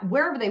employment,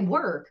 wherever they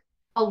work,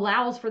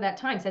 allows for that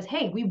time. Says,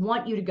 hey, we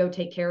want you to go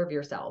take care of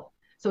yourself.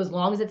 So as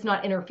long as it's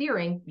not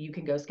interfering, you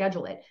can go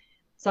schedule it.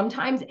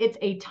 Sometimes it's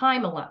a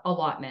time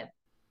allotment.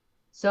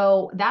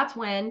 So that's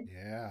when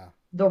Yeah.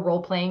 the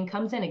role playing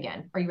comes in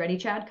again. Are you ready,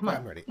 Chad? Come I'm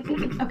on. ready.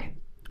 Okay.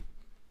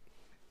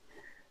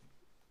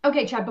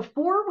 Okay, Chad,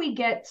 before we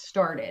get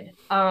started,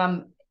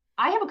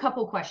 I have a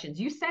couple of questions.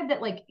 You said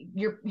that like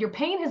your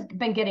pain has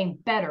been getting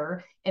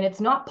better and it's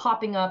not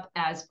popping up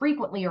as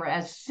frequently or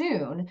as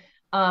soon.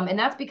 And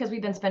that's because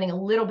we've been spending a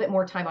little bit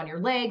more time on your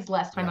legs,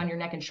 less time Yeah. on your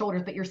neck and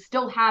shoulders, but you're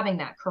still having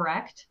that,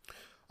 correct?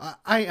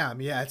 I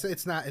am. Yeah,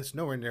 it's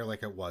nowhere near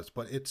like it was,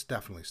 but it's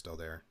definitely still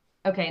there.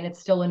 Okay, and it's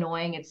still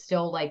annoying. It's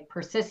still like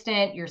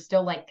persistent. You're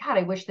still like, God,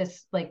 I wish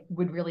this like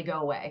would really go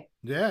away.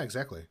 Yeah,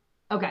 exactly.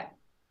 Okay.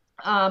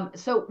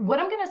 So what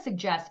I'm going to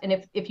suggest, and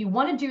if you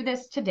want to do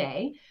this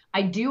today,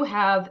 I do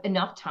have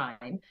enough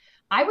time.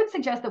 I would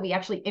suggest that we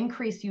actually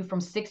increase you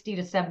from 60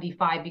 to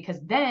 75, because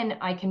then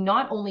I can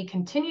not only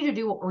continue to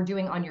do what we're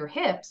doing on your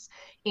hips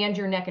and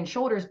your neck and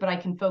shoulders, but I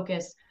can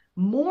focus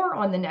more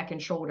on the neck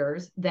and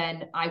shoulders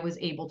than I was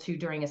able to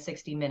during a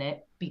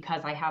 60-minute,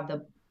 because I have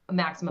the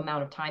maximum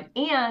amount of time.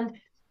 And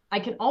I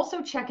can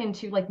also check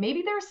into like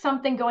maybe there's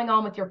something going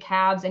on with your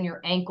calves and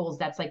your ankles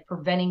that's like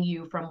preventing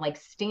you from like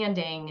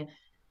standing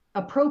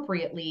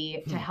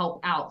appropriately to Hmm. help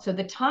out. So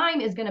the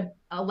time is going to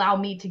allow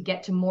me to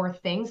get to more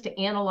things to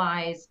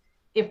analyze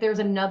if there's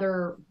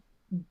another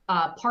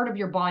part of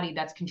your body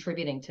that's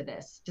contributing to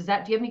this. Do you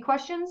have any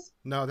questions?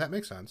 No, that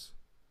makes sense.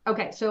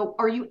 Okay, so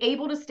are you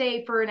able to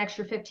stay for an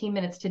extra 15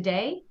 minutes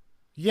today?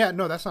 Yeah,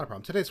 no, that's not a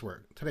problem.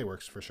 Today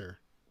works for sure.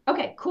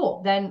 Okay,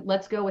 cool. Then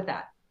let's go with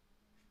that.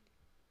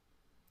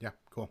 Yeah,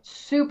 cool.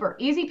 Super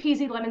easy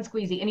peasy lemon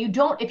squeezy. And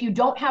if you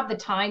don't have the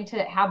time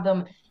to have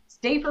them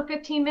stay for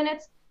 15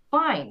 minutes,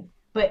 fine.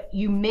 But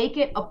you make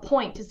it a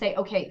point to say,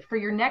 okay, for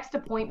your next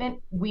appointment,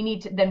 we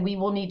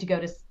will need to go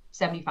to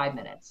 75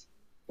 minutes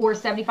or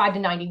 75 to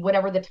 90,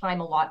 whatever the time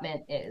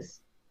allotment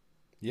is.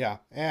 Yeah,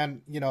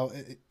 and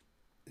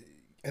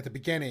at the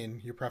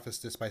beginning, you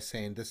prefaced this by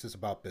saying this is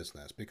about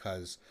business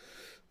because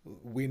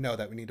we know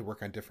that we need to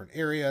work on different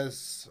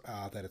areas.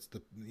 That it's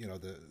the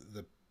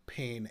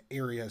pain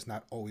area is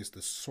not always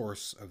the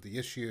source of the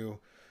issue.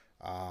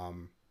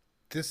 Um,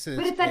 this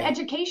But is it's that a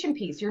education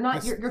piece. You're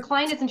not this your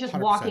client it's isn't just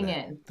 100% walking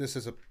it. in. This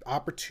is an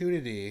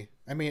opportunity.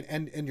 I mean,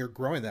 and you're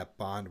growing that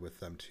bond with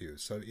them too.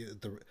 So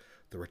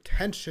the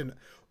retention.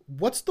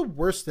 What's the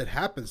worst that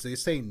happens? They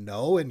say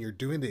no, and you're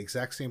doing the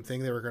exact same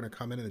thing they were going to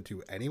come in and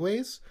do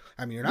anyways.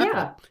 I mean,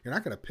 Yeah, you're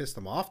not gonna piss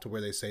them off to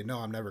where they say no,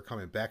 I'm never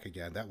coming back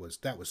again. That was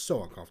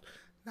so uncomfortable.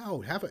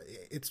 No,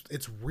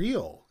 it's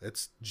real,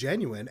 it's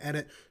genuine, and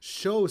it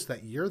shows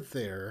that you're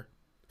there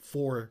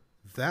for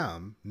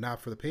them, not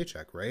for the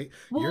paycheck, right?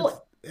 You're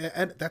well,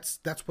 and that's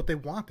what they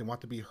want. They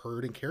want to be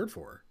heard and cared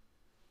for.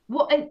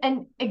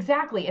 and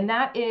exactly. And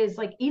that is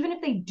like, even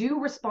if they do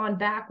respond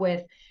back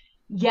with,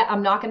 yeah,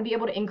 I'm not going to be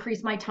able to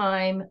increase my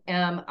time.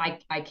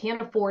 I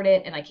can't afford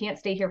it and I can't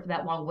stay here for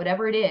that long,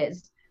 whatever it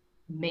is.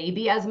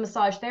 Maybe as a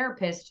massage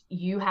therapist,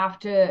 you have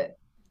to,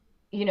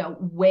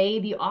 weigh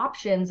the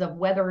options of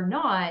whether or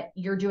not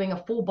you're doing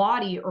a full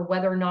body or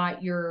whether or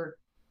not you're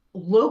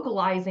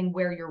localizing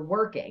where you're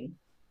working.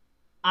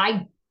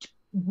 I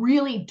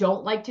really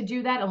don't like to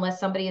do that unless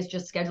somebody is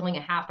just scheduling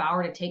a half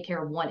hour to take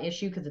care of one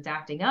issue because it's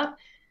acting up,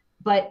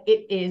 but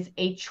it is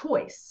a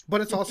choice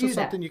But it's to also do that.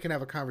 something you can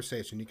have a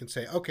conversation. You can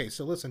say, okay,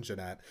 so listen,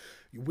 Jeanette,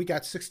 we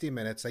got 60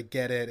 minutes. I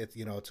get it.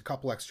 It's a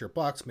couple extra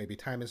bucks. Maybe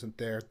time isn't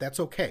there. That's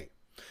okay.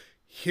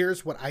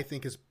 Here's what I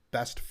think is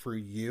best for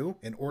you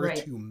in order Right,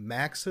 to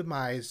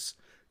maximize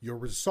your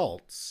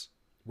results.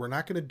 We're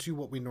not going to do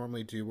what we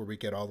normally do where we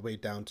get all the way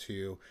down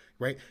to,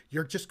 right?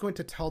 You're just going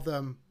to tell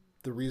them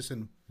the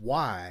reason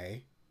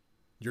why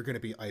you're going to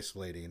be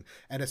isolating.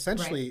 And right.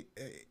 essentially,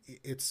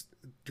 it's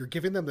you're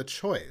giving them the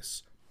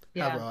choice.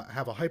 Yeah,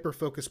 Have a hyper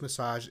focused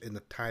massage in the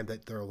time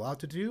that they're allowed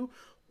to do,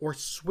 or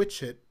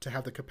switch it to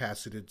have the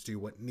capacity to do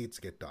what needs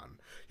to get done.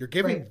 You're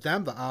giving right,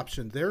 them the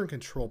option. They're in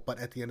control, but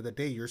at the end of the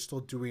day, you're still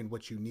doing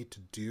what you need to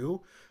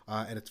do,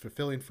 and it's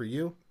fulfilling for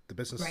you. The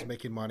business is right,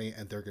 making money,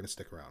 and they're going to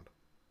stick around.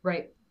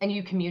 right. And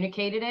you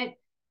communicated it.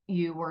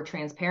 You were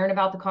transparent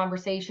about the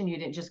conversation. You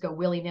didn't just go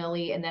willy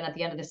nilly. And then at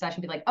the end of the session,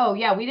 be like, oh,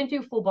 yeah, we didn't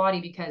do full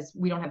body because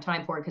we don't have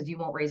time for it because you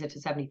won't raise it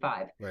to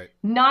 75. Right.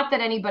 Not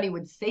that anybody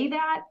would say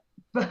that,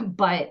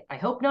 but I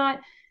hope not.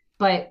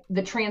 But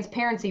the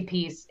transparency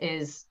piece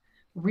is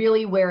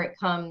really where it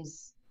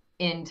comes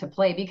into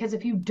play, because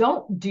if you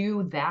don't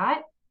do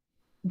that,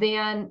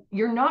 then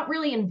you're not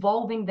really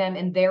involving them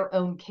in their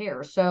own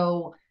care.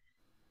 So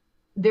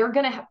they're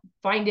going to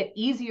find it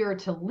easier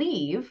to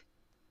leave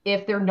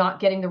if they're not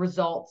getting the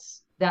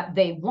results that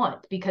they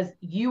want, because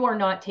you are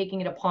not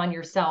taking it upon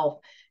yourself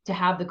to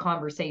have the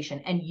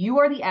conversation. And you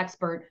are the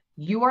expert,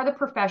 you are the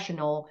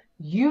professional,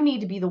 you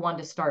need to be the one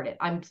to start it.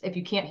 If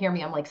you can't hear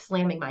me, I'm like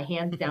slamming my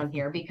hands down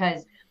here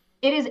because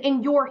it is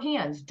in your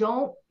hands.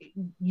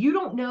 You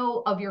don't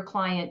know of your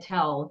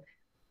clientele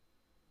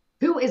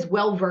who is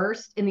well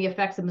versed in the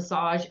effects of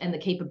massage and the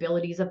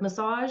capabilities of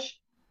massage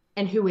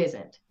and who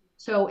isn't.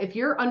 So if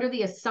you're under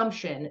the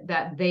assumption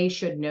that they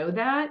should know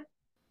that,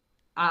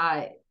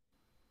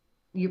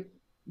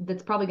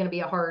 that's probably going to be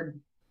a hard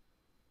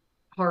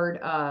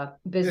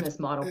business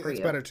model for you. It's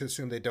better to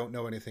assume they don't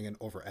know anything and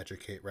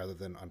overeducate rather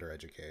than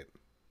undereducate.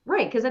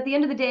 Right, because at the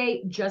end of the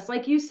day, just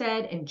like you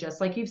said, and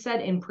just like you've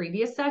said in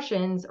previous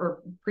sessions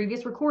or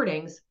previous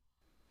recordings,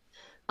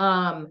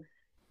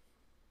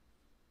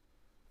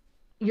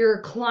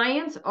 your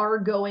clients are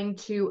going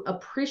to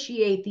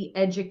appreciate the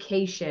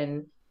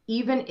education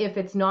even if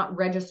it's not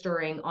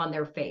registering on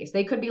their face.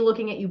 They could be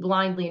looking at you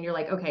blindly and you're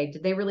like, okay,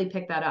 did they really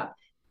pick that up?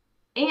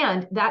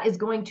 And that is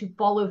going to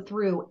follow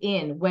through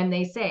in when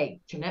they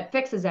say, Jeanette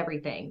fixes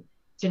everything.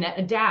 Jeanette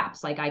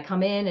adapts. Like, I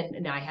come in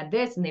and I had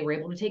this and they were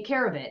able to take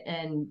care of it.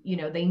 And,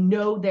 they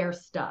know their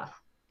stuff.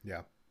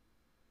 Yeah.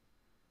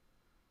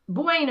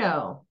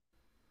 Bueno.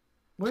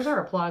 Where's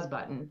our applause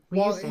button? We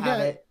used to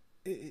have it.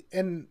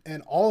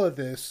 And all of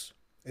this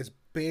is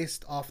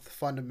based off the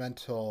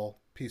fundamental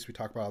piece we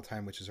talk about all the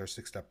time, which is our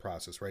 6-step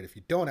process, right? If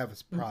you don't have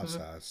this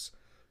process,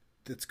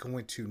 it's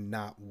going to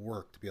not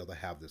work to be able to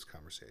have this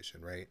conversation,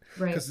 right?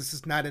 Because this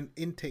is not an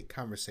intake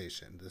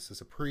conversation. This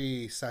is a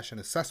pre-session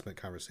assessment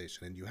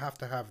conversation, and you have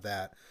to have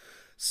that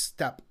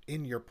step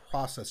in your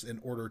process in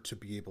order to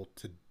be able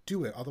to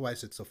do it.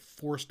 Otherwise, it's a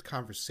forced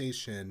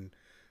conversation,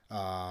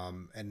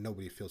 and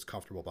nobody feels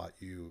comfortable about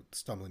you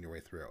stumbling your way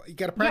through. You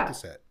got to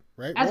practice it.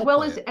 Right? As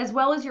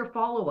well as your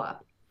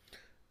follow-up.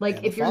 Like,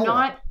 and if you're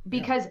not,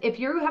 because if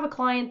you have a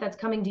client that's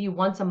coming to you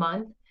once a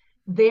month,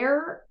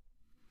 their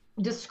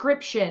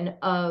description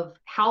of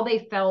how they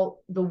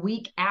felt the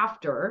week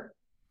after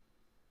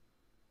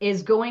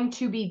is going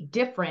to be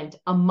different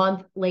a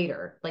month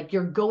later. Like,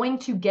 you're going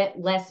to get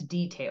less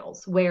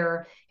details,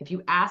 where if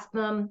you ask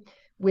them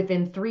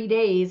within 3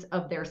 days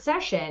of their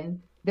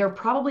session, they're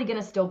probably going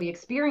to still be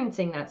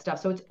experiencing that stuff.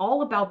 So it's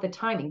all about the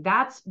timing.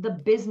 That's the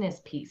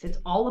business piece. It's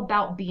all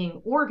about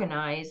being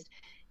organized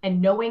and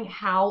knowing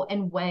how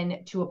and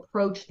when to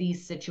approach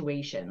these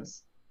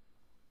situations.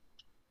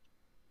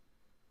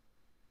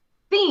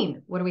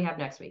 Fiend, what do we have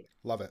next week?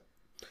 Love it.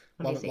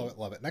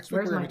 Love it. Next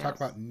week, we're going to talk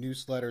about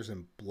newsletters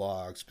and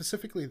blogs,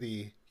 specifically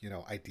the,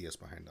 ideas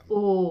behind them.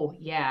 Oh,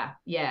 yeah.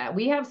 Yeah.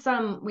 We have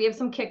some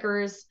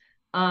kickers.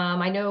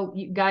 I know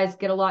you guys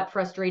get a lot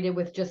frustrated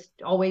with just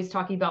always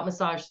talking about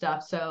massage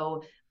stuff.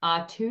 So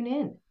tune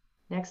in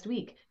next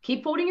week.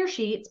 Keep folding your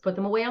sheets, put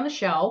them away on the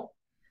shelf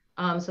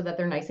so that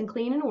they're nice and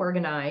clean and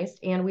organized.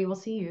 And we will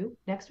see you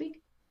next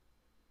week.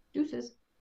 Deuces.